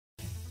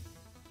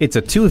It's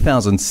a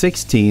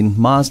 2016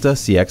 Mazda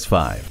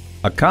CX-5.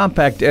 A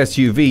compact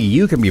SUV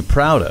you can be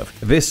proud of,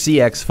 this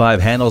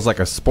CX-5 handles like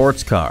a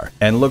sports car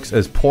and looks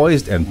as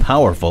poised and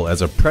powerful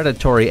as a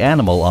predatory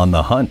animal on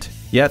the hunt.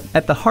 Yet,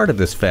 at the heart of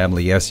this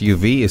family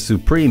SUV is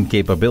supreme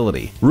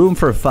capability. Room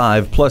for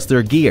 5 plus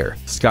their gear.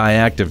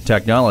 Skyactiv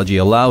technology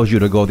allows you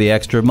to go the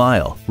extra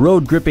mile.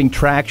 Road gripping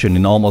traction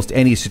in almost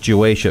any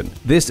situation.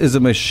 This is a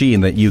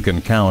machine that you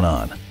can count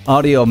on.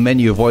 Audio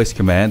menu voice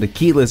command,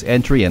 keyless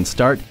entry and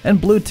start, and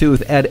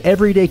Bluetooth add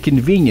everyday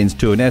convenience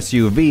to an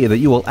SUV that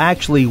you will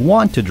actually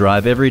want to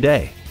drive every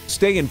day.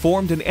 Stay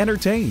informed and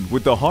entertained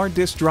with the hard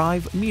disk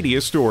drive media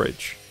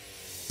storage.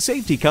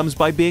 Safety comes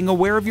by being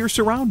aware of your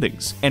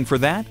surroundings, and for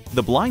that,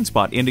 the blind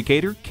spot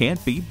indicator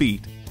can't be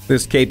beat.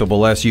 This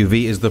capable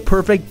SUV is the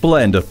perfect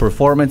blend of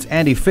performance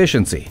and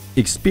efficiency.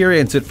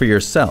 Experience it for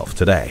yourself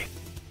today.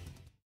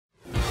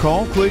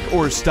 Call, click,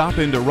 or stop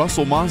into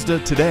Russell Mazda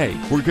today.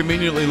 We're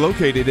conveniently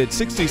located at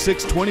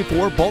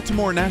 6624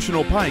 Baltimore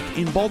National Pike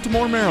in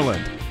Baltimore,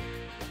 Maryland.